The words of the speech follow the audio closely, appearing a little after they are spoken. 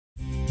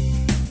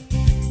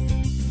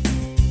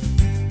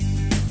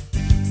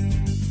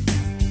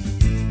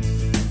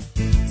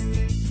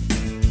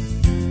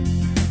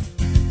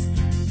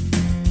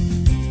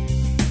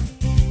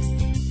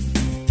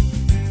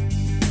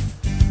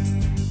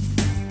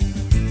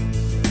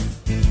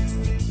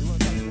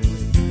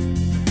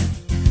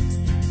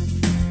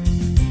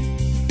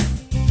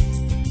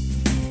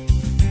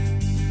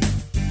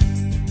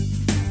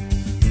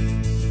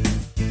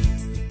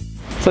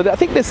So I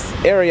think this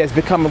area has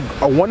become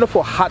a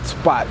wonderful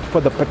hotspot for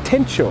the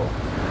potential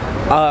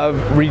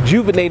of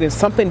rejuvenating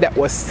something that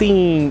was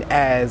seen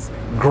as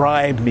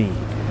grimy.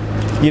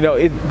 You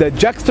know, the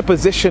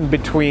juxtaposition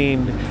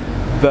between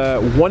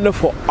the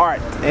wonderful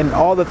art and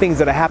all the things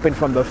that are happening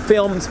from the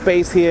film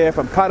space here,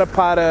 from Pata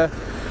Pata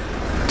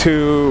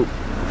to,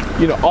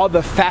 you know, all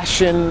the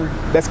fashion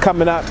that's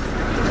coming up,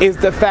 is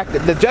the fact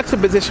that the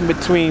juxtaposition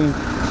between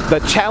the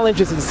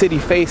challenges that the city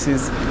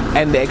faces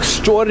and the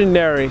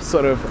extraordinary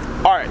sort of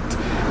art,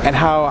 and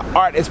how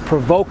art is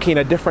provoking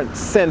a different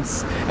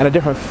sense and a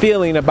different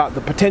feeling about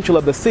the potential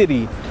of the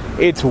city.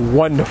 It's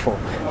wonderful.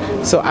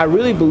 So I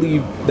really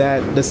believe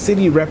that the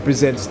city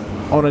represents,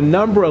 on a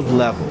number of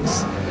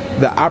levels,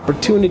 the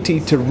opportunity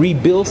to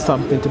rebuild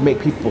something, to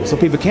make people, so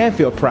people can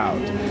feel proud,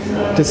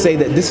 to say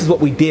that this is what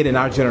we did in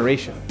our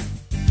generation.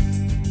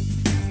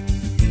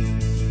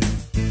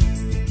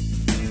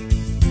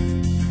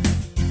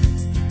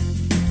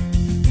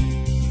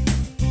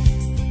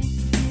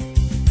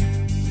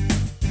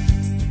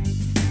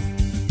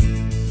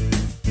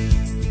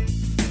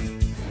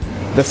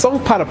 The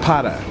song Pata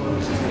Pata,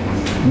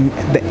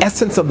 the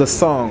essence of the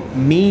song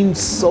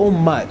means so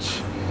much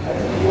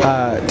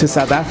to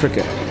South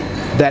Africa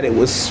that it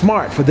was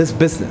smart for this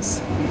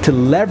business to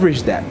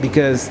leverage that,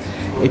 because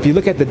if you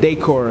look at the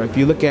decor, if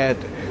you look at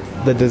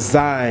the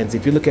designs,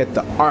 if you look at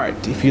the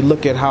art, if you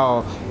look at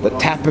how the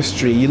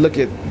tapestry, you look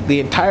at the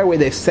entire way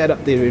they've set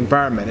up their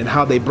environment and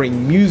how they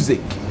bring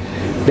music,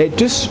 what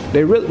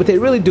they're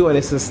really doing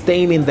is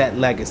sustaining that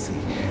legacy.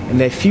 And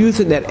they're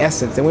fusing that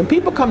essence. And when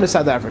people come to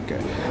South Africa,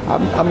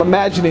 I'm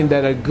imagining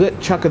that a good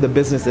chunk of the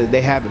business that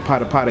they have at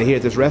Pata Pata here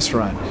at this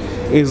restaurant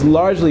is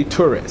largely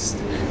tourists.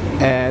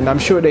 And I'm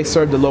sure they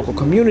serve the local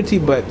community,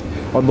 but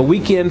on the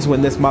weekends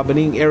when this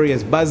Maboneng area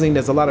is buzzing,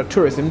 there's a lot of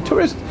tourists. And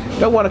tourists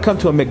don't want to come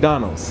to a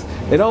McDonald's.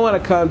 They don't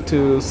want to come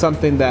to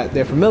something that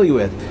they're familiar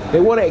with.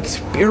 They want to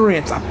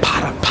experience a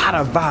Pata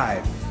Pata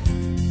vibe.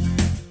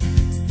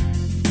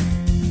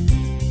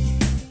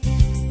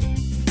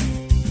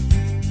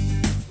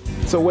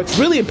 So what's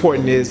really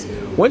important is,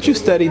 once you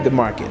study the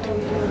market,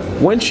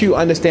 once you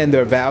understand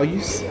their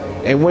values,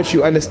 and once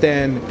you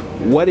understand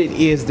what it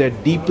is they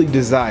deeply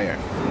desire,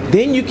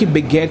 then you can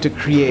begin to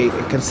create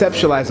and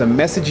conceptualize a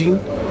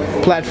messaging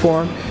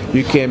platform.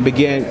 You can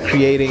begin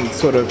creating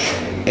sort of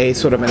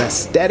an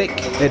aesthetic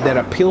that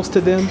appeals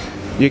to them.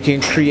 You can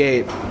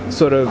create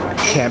sort of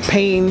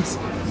campaigns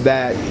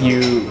that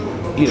you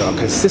know, are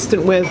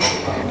consistent with,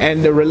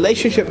 and the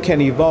relationship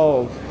can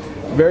evolve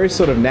very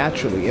sort of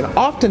naturally. And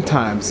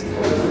oftentimes,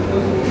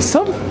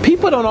 some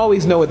people don't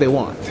always know what they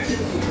want.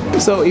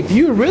 So if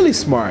you're really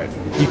smart,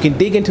 you can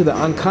dig into the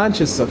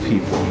unconscious of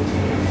people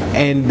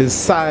and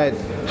decide,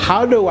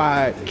 how do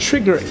I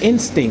trigger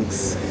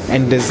instincts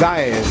and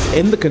desires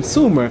in the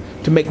consumer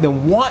to make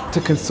them want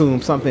to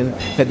consume something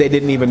that they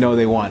didn't even know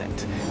they wanted.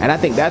 And I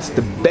think that's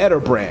the better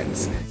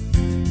brands.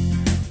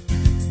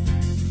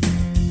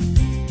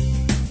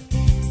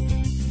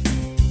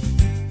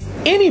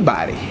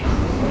 Anybody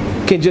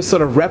can just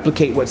sort of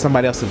replicate what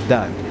somebody else has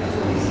done.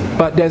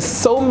 But there's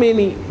so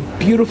many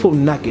beautiful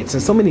nuggets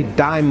and so many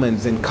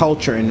diamonds in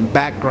culture and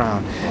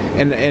background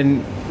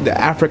and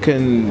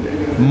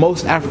the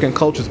most African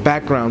culture's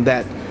background,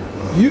 that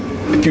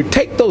if you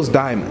take those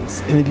diamonds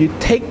and if you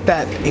take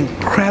that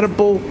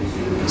incredible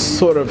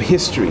sort of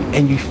history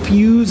and you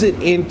fuse it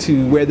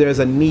into where there's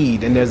a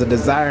need and there's a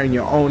desire in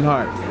your own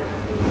heart,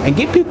 and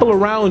get people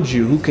around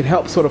you who can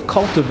help sort of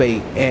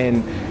cultivate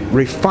and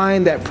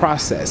refine that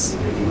process,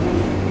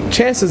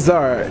 chances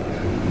are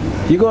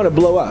you're going to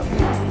blow up.